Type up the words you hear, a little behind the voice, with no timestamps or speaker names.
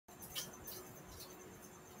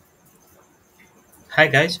Hi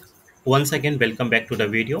guys, once again welcome back to the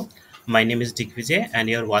video. My name is Digvijay and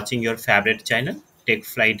you're watching your favorite channel, Take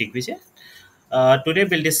Fly Digvijay. Today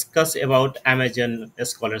we'll discuss about Amazon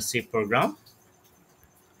scholarship program,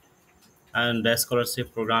 and the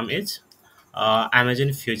scholarship program is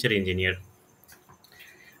Amazon Future Engineer.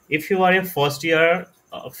 If you are a first year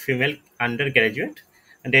female undergraduate,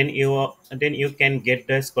 then you can get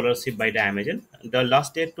the scholarship by the Amazon. The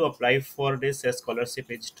last date to apply for this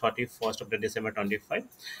scholarship is 31st of the December 25,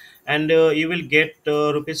 and you will get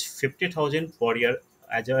rupees 50,000 per year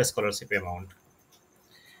as a scholarship amount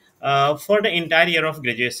for the entire year of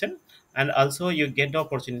graduation, and also you get the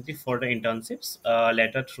opportunity for the internships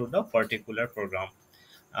later through the particular program.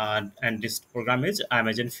 And this program is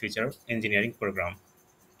Amazon Future Engineering Program.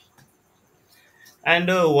 And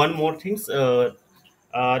one more things,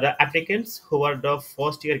 the applicants who are the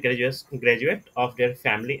first year graduate of their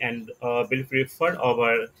family and will prefer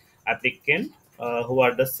over applicant who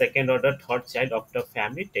are the second or the third child of the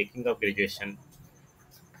family taking up graduation.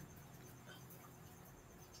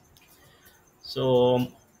 So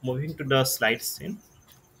moving to the slide scene,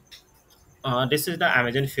 this is the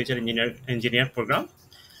Amazon Future Engineer program.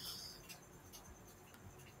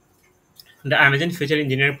 The Amazon Future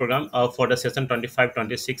Engineering Program for the session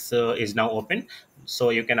 25-26 is now open, so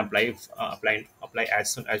you can apply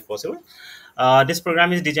as soon as possible. This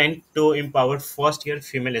program is designed to empower first year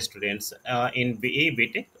female students in BE,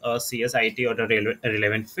 B.tech, CSIT, or the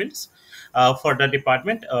relevant fields. For the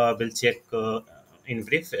department, we'll check in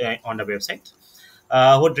brief on the website.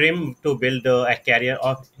 Who dream to build a career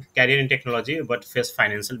in technology but face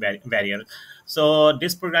financial barrier. So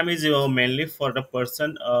this program is mainly for the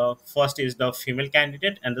person. First is the female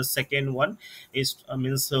candidate, and the second one is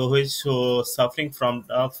means who is suffering from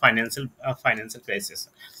the financial crisis.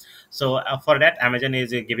 So for that, Amazon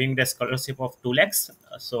is giving the scholarship of 2 lakhs.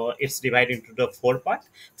 So it's divided into the four part,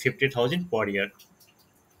 50,000 per year.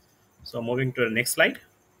 So moving to the next slide.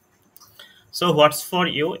 So what's for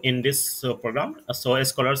you in this program? So a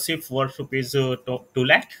scholarship worth rupees 2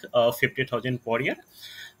 lakh, 50,000 per year.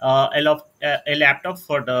 A laptop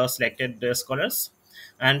for the selected scholars,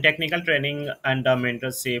 and technical training and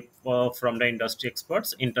mentorship from the industry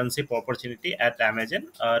experts, internship opportunity at Amazon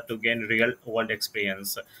to gain real world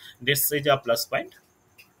experience. This is a plus point.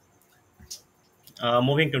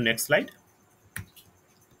 Moving to next slide.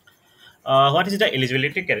 What is the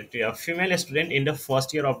eligibility criteria? Female student in the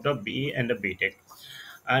first year of the BE and the B.tech,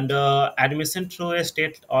 and admission through a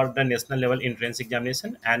state or the national level entrance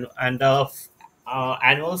examination, and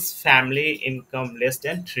annual family income less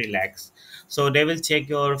than 3 lakhs. So they will check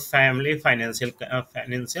your family financial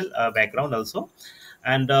background also.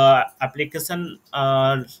 And application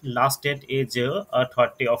last date is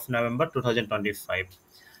 30 of November 2025.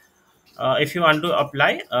 If you want to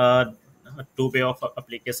apply, two way of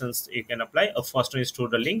applications you can apply. First one is through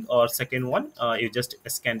the link, or second one, you just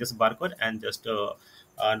scan this barcode and just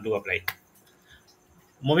do apply.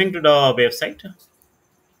 Moving to the website,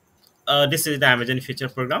 this is the Amazon Future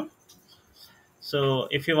Program. So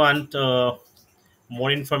if you want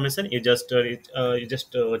more information, you just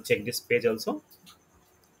check this page also.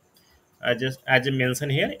 As I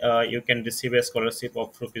mentioned here, you can receive a scholarship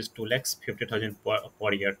of rupees 2 lakhs 50,000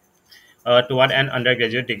 per year toward an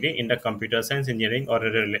undergraduate degree in the computer science, engineering, or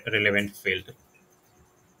a relevant field.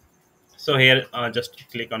 So here, just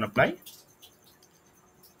click on apply.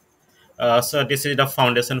 So this is the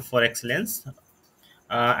Foundation for Excellence.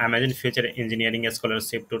 Amazon Future Engineering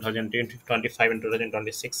Scholarship 2025 and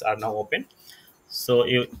 2026 are now open. So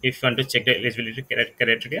if you want to check the eligibility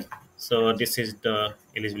criteria, so this is the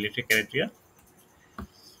eligibility criteria.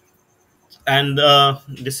 And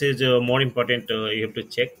this is more important, you have to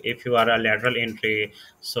check if you are a lateral entry,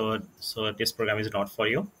 so this program is not for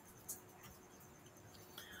you.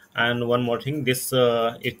 And one more thing, this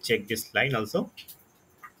it check this line also.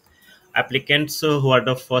 Applicants who are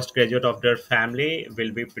the first graduate of their family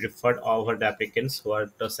will be preferred over the applicants who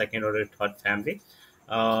are the second or the third family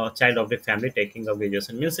child of the family taking a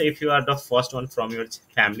graduation. Means if you are the first one from your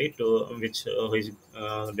family to which who is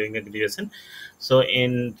doing a graduation, so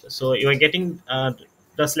you are getting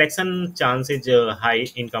the selection chance is high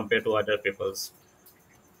in compared to other people's.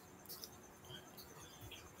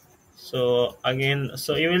 So again,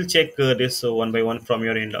 so you will check this one by one from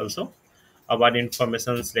your end also about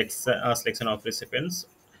information, selection of recipients,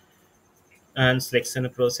 and selection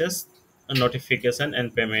process, notification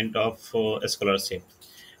and payment of a scholarship.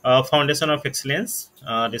 Foundation of Excellence.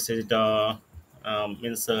 This is the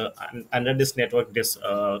means under this network, this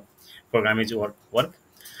program is work.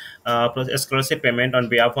 Scholarship payment on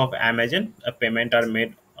behalf of Amazon. Payment are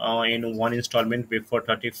made in one installment before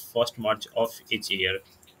 31st March of each year.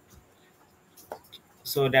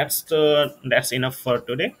 So that's enough for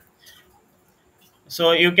today.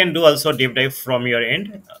 So you can do also deep dive from your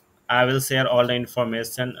end. I will share all the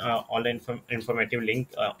information, all the informative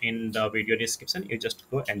link in the video description. You just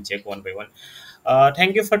go and check one by one.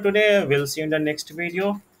 Thank you for today. We'll see you in the next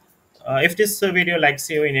video. If this video likes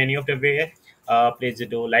you in any of the way, please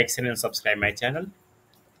do like, share, and subscribe my channel.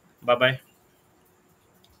 Bye bye.